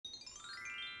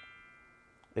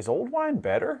Is old wine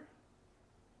better?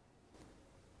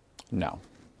 No.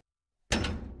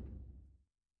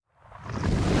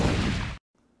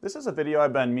 This is a video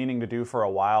I've been meaning to do for a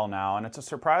while now, and it's a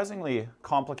surprisingly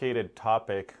complicated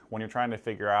topic when you're trying to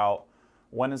figure out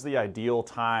when is the ideal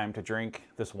time to drink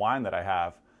this wine that I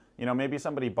have. You know, maybe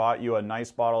somebody bought you a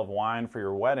nice bottle of wine for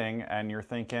your wedding and you're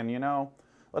thinking, you know,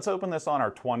 let's open this on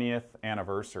our 20th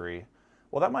anniversary.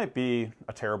 Well, that might be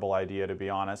a terrible idea, to be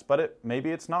honest, but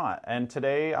maybe it's not. And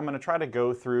today I'm going to try to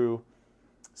go through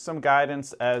some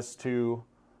guidance as to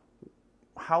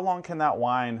how long can that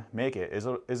wine make it?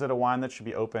 Is it a wine that should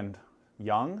be opened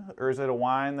young, or is it a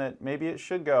wine that maybe it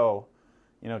should go,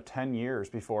 10 years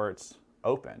before it's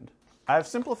opened? I've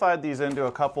simplified these into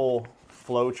a couple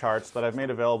flow charts that I've made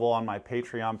available on my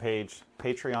Patreon page,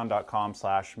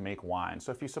 patreon.com/makewine.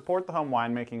 So if you support the home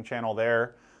winemaking channel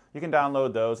there, you can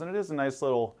download those, and it is a nice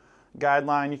little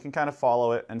guideline. You can kind of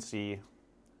follow it and see,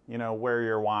 where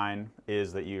your wine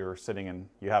is that you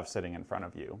have sitting in front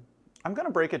of you. I'm going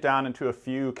to break it down into a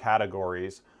few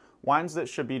categories. Wines that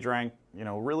should be drank,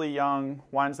 really young,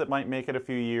 wines that might make it a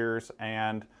few years,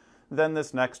 and then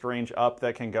this next range up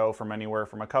that can go from anywhere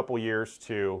from a couple years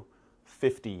to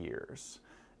 50 years.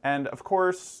 And of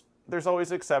course, there's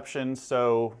always exceptions,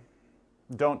 so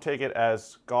don't take it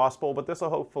as gospel, but this will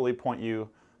hopefully point you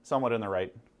somewhat in the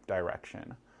right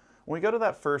direction. When we go to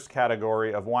that first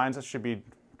category of wines that should be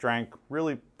drank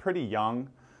really pretty young,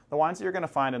 the wines that you're going to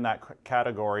find in that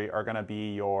category are going to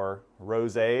be your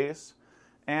rosés,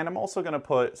 and I'm also going to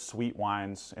put sweet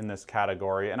wines in this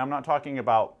category. And I'm not talking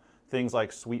about things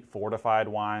like sweet fortified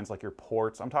wines like your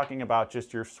ports. I'm talking about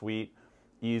just your sweet,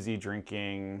 easy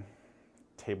drinking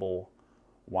table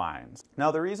wines.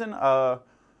 Now, the reason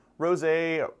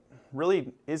rosé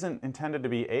really isn't intended to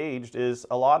be aged is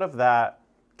a lot of that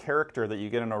character that you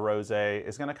get in a rosé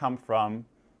is going to come from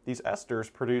these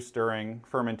esters produced during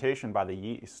fermentation by the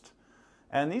yeast.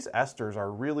 And these esters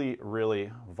are really,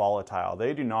 really volatile.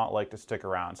 They do not like to stick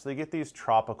around. So they get these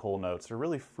tropical notes. They're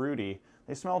really fruity.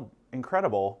 They smell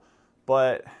incredible,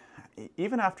 but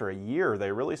even after a year,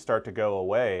 they really start to go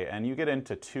away. And you get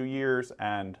into 2 years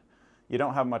and you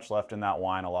don't have much left in that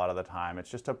wine a lot of the time. It's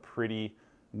just a pretty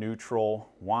neutral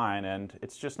wine, and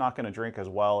it's just not going to drink as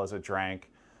well as it drank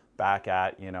back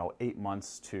at 8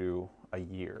 months to a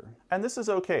year. And this is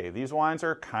okay. These wines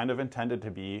are kind of intended to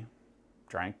be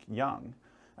drank young.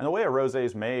 And the way a rosé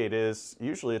is made is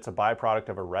usually it's a byproduct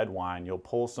of a red wine. You'll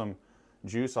pull some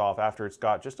juice off after it's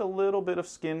got just a little bit of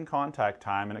skin contact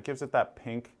time, and it gives it that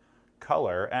pink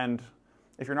color. And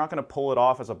if you're not going to pull it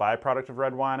off as a byproduct of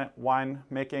red wine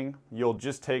making, you'll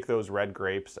just take those red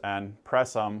grapes and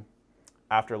press them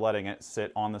after letting it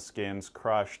sit on the skins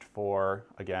crushed for,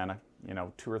 again,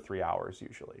 2 or 3 hours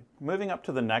usually. Moving up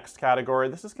to the next category,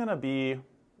 this is going to be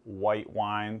white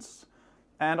wines.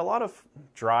 And a lot of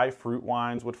dry fruit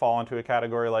wines would fall into a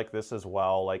category like this as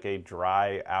well, like a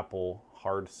dry apple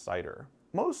hard cider.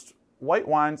 Most white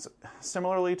wines,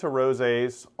 similarly to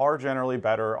rosés, are generally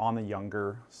better on the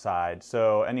younger side.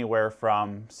 So anywhere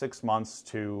from 6 months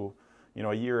to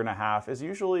a year and a half is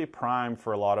usually prime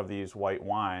for a lot of these white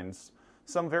wines.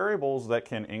 Some variables that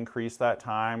can increase that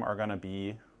time are going to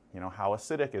be, how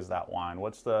acidic is that wine?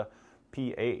 What's the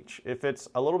pH? If it's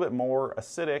a little bit more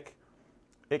acidic,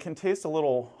 it can taste a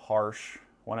little harsh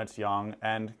when it's young,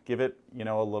 and give it,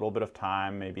 a little bit of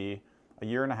time, maybe a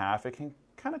year and a half, it can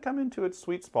kind of come into its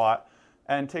sweet spot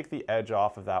and take the edge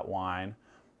off of that wine.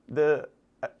 The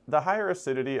higher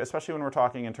acidity, especially when we're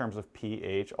talking in terms of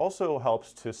pH, also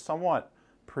helps to somewhat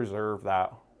preserve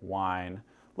that wine.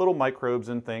 Little microbes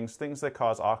and things that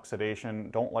cause oxidation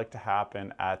don't like to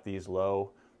happen at these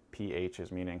low pHs,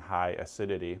 meaning high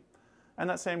acidity. And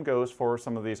that same goes for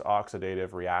some of these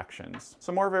oxidative reactions.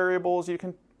 Some more variables you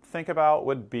can think about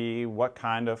would be what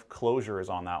kind of closure is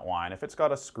on that wine. If it's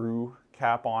got a screw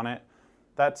cap on it,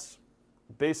 that's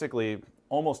basically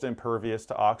almost impervious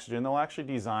to oxygen. They'll actually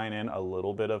design in a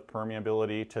little bit of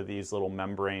permeability to these little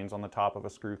membranes on the top of a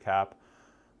screw cap,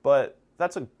 but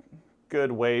that's a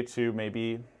good way to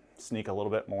maybe sneak a little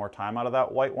bit more time out of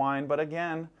that white wine. But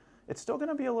again, it's still going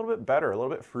to be a little bit better, a little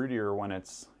bit fruitier when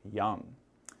it's young.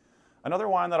 Another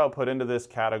wine that I'll put into this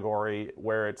category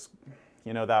where it's,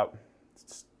 that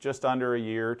it's just under a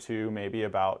year to maybe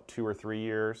about 2 or 3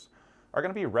 years are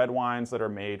going to be red wines that are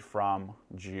made from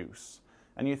juice.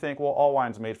 And you think, well, all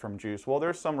wine's made from juice. Well,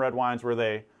 there's some red wines where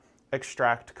they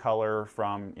extract color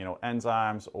from,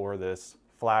 enzymes or this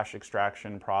flash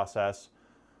extraction process,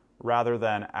 rather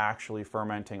than actually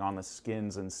fermenting on the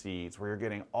skins and seeds, where you're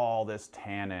getting all this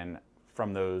tannin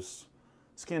from those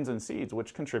skins and seeds,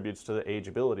 which contributes to the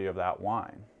ageability of that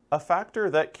wine. A factor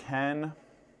that can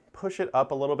push it up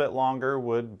a little bit longer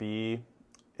would be,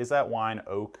 is that wine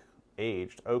oak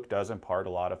aged? Oak does impart a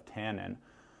lot of tannin.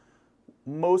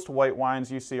 Most white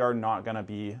wines you see are not going to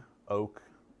be oak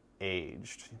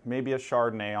aged. Maybe a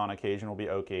Chardonnay on occasion will be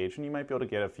oak aged, and you might be able to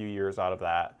get a few years out of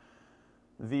that.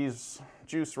 These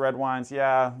juice red wines,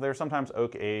 yeah, they're sometimes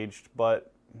oak aged,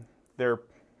 but they're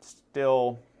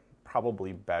still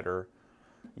probably better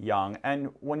young. And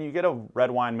when you get a red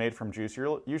wine made from juice,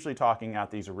 you're usually talking at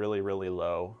these really, really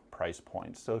low price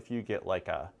points. So if you get like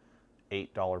a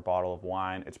 $8 bottle of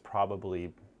wine, it's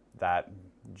probably that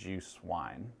juice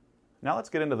wine. Now let's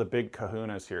get into the big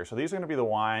kahunas here. So these are going to be the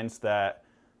wines that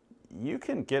you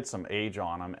can get some age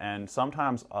on them, and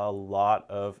sometimes a lot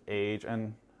of age,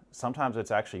 and sometimes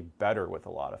it's actually better with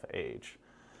a lot of age.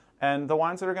 And the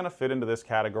wines that are going to fit into this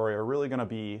category are really going to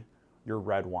be your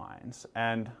red wines.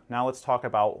 And now let's talk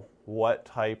about what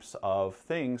types of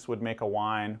things would make a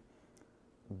wine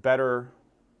better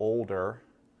older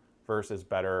versus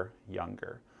better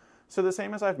younger. So the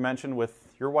same as I've mentioned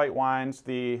with your white wines,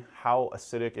 how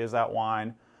acidic is that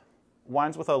wine?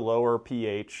 Wines with a lower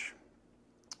pH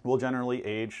will generally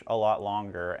age a lot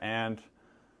longer. And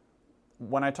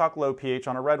when I talk low pH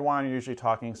on a red wine, you're usually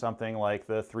talking something like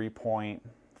the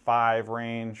 3.5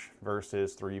 range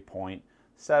versus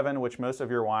 3.7, which most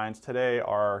of your wines today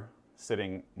are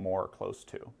sitting more close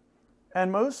to.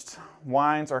 And most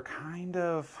wines are kind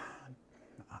of,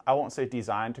 I won't say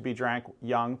designed to be drank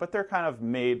young, but they're kind of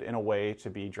made in a way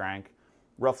to be drank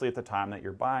roughly at the time that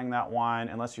you're buying that wine,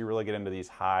 unless you really get into these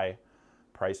high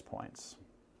price points.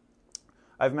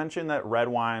 I've mentioned that red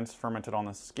wines fermented on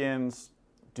the skins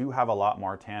do have a lot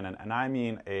more tannin, and I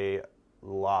mean a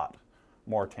lot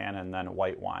more tannin than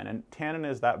white wine. And tannin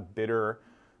is that bitter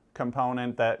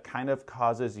component that kind of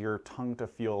causes your tongue to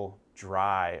feel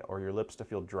dry or your lips to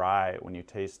feel dry when you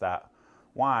taste that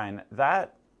wine.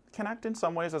 That can act in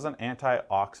some ways as an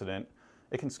antioxidant.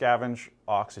 It can scavenge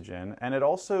oxygen, and it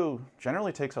also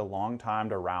generally takes a long time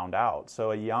to round out.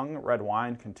 So a young red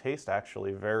wine can taste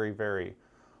actually very, very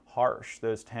harsh.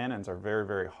 Those tannins are very,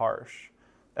 very harsh.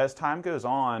 As time goes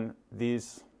on,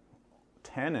 these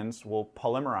tannins will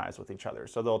polymerize with each other.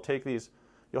 So they'll take these,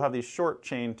 you'll have these short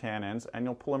chain tannins, and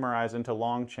you'll polymerize into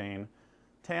long chain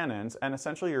tannins, and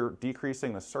essentially you're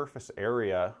decreasing the surface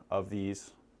area of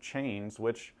these chains,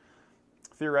 which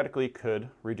theoretically could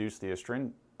reduce the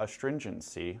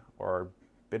astringency or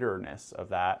bitterness of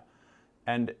that.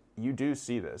 And you do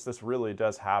see this. This really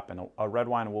does happen. A red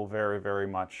wine will very, very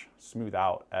much smooth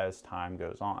out as time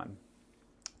goes on.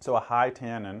 So a high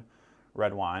tannin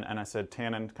red wine, and I said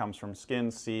tannin comes from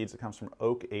skins, seeds, it comes from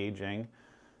oak aging.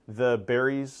 The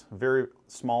berries, very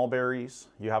small berries,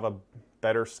 you have a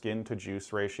better skin to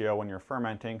juice ratio when you're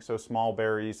fermenting. So small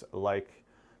berries like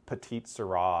Petite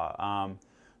Syrah.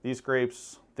 These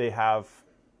grapes, they have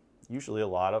usually a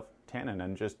lot of tannin,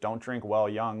 and just don't drink well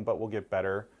young, but will get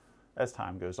better as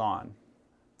time goes on.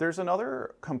 There's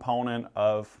another component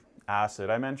of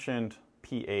acid. I mentioned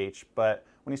pH, but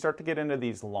when you start to get into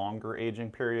these longer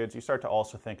aging periods, you start to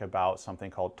also think about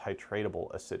something called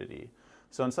titratable acidity.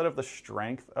 So instead of the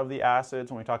strength of the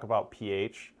acids, when we talk about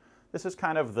pH, this is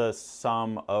kind of the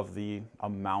sum of the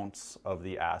amounts of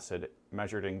the acid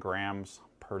measured in grams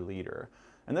per liter.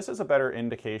 And this is a better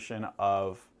indication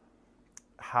of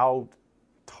how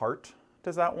tart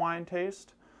does that wine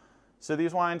taste. So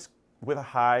these wines with a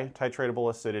high titratable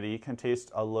acidity can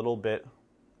taste a little bit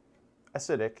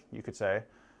acidic, you could say,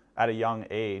 at a young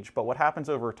age. But what happens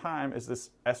over time is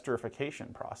this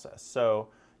esterification process. So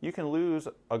you can lose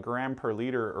a gram per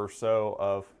liter or so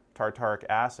of tartaric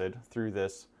acid through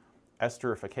this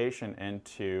esterification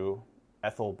into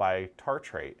ethyl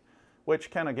bitartrate,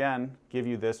 which can again give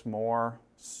you this more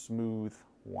smooth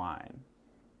wine.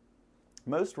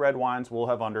 Most red wines will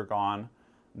have undergone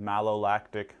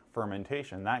malolactic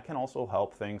fermentation. That can also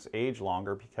help things age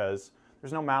longer because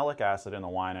there's no malic acid in the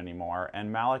wine anymore,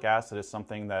 and malic acid is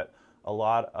something that a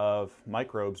lot of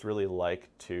microbes really like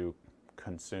to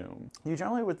consume. You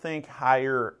generally would think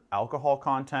higher alcohol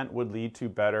content would lead to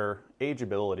better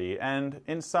ageability, and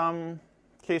in some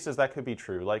cases that could be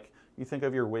true. Like you think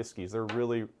of your whiskeys, they're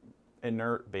really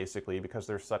inert basically because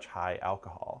there's such high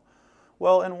alcohol.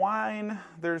 Well, in wine,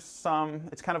 it's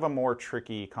kind of a more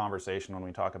tricky conversation when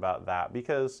we talk about that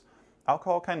because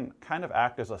alcohol can kind of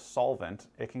act as a solvent.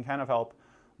 It can kind of help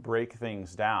break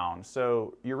things down.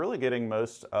 So you're really getting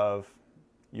most of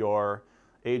your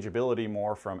ageability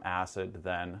more from acid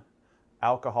than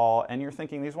alcohol, and you're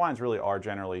thinking these wines really are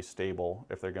generally stable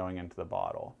if they're going into the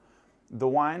bottle. The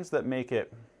wines that make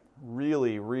it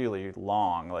really, really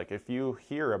long, like if you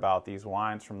hear about these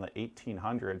wines from the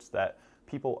 1800s that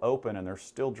people open and they're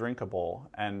still drinkable,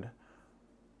 and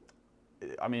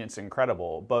I mean, it's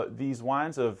incredible. But these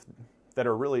wines that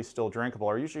are really still drinkable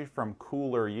are usually from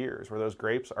cooler years, where those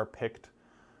grapes are picked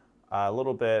a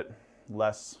little bit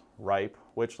less ripe,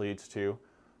 which leads to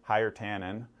higher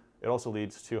tannin. It also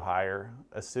leads to higher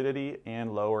acidity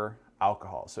and lower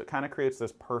alcohol. So it kind of creates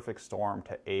this perfect storm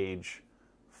to age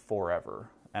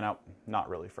forever. And not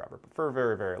really forever, but for a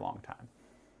very, very long time.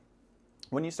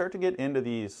 When you start to get into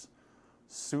these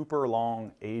super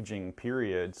long aging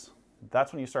periods,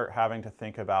 that's when you start having to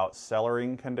think about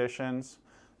cellaring conditions.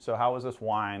 So how was this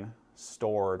wine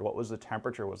stored? What was the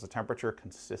temperature? Was the temperature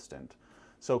consistent?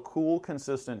 So cool,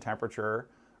 consistent temperature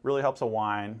really helps a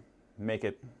wine make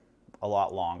it a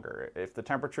lot longer. If the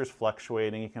temperature is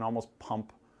fluctuating, you can almost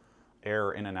pump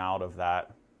air in and out of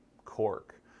that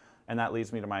cork. And that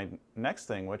leads me to my next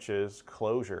thing, which is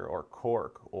closure or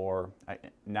cork, or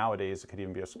nowadays it could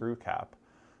even be a screw cap.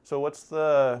 So what's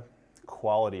the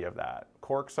quality of that?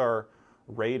 Corks are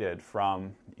rated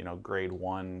from, grade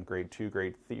 1, grade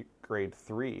 2, grade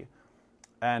 3.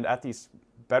 And at these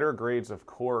better grades of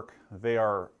cork, they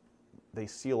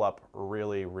seal up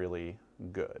really, really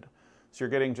good. So you're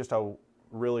getting just a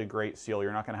really great seal.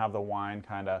 You're not going to have the wine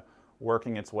kind of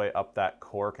working its way up that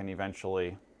cork and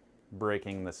eventually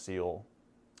breaking the seal.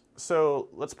 So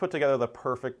let's put together the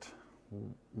perfect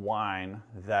wine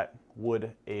that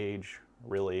would age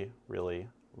really, really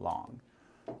long.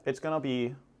 It's going to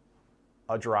be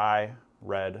a dry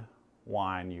red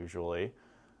wine usually.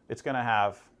 It's going to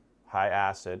have high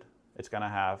acid. It's going to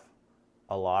have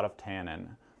a lot of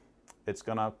tannin. It's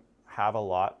going to have a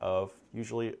lot of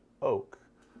usually oak.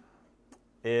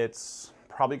 It's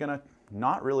probably going to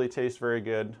not really taste very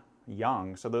good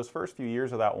young. So those first few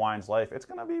years of that wine's life, it's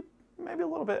going to be maybe a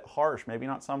little bit harsh, maybe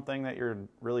not something that you're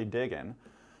really digging.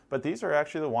 But these are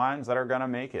actually the wines that are going to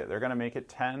make it. They're going to make it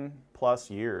 10 plus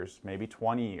years, maybe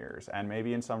 20 years, and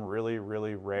maybe in some really,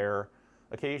 really rare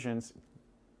occasions,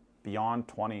 beyond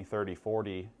 20, 30,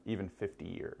 40, even 50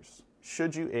 years.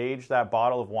 Should you age that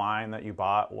bottle of wine that you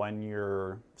bought when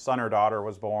your son or daughter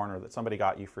was born, or that somebody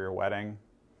got you for your wedding?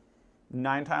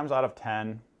 9 times out of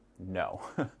 10, no.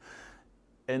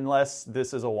 Unless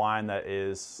this is a wine that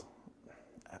is,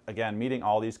 again, meeting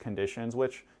all these conditions,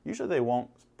 which usually they won't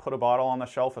put a bottle on the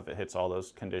shelf if it hits all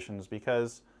those conditions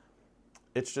because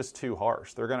it's just too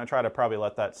harsh. They're going to try to probably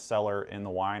let that cellar in the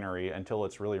winery until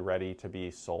it's really ready to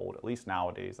be sold. At least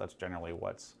nowadays, that's generally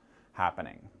what's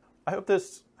happening. I hope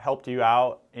this helped you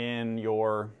out in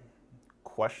your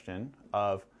question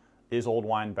of, is old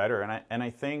wine better? And I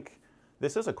think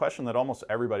this is a question that almost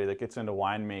everybody that gets into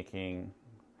winemaking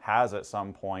has at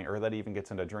some point, or that even gets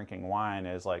into drinking wine,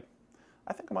 is like,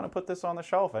 I think I'm going to put this on the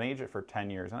shelf and age it for 10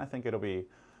 years, and I think it'll be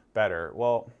better.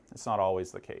 Well, it's not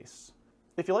always the case.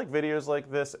 If you like videos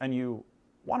like this and you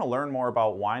want to learn more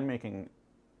about winemaking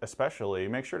especially,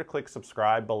 make sure to click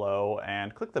subscribe below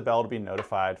and click the bell to be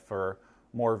notified for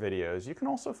more videos. You can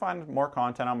also find more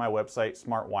content on my website,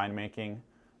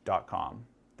 smartwinemaking.com.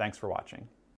 Thanks for watching.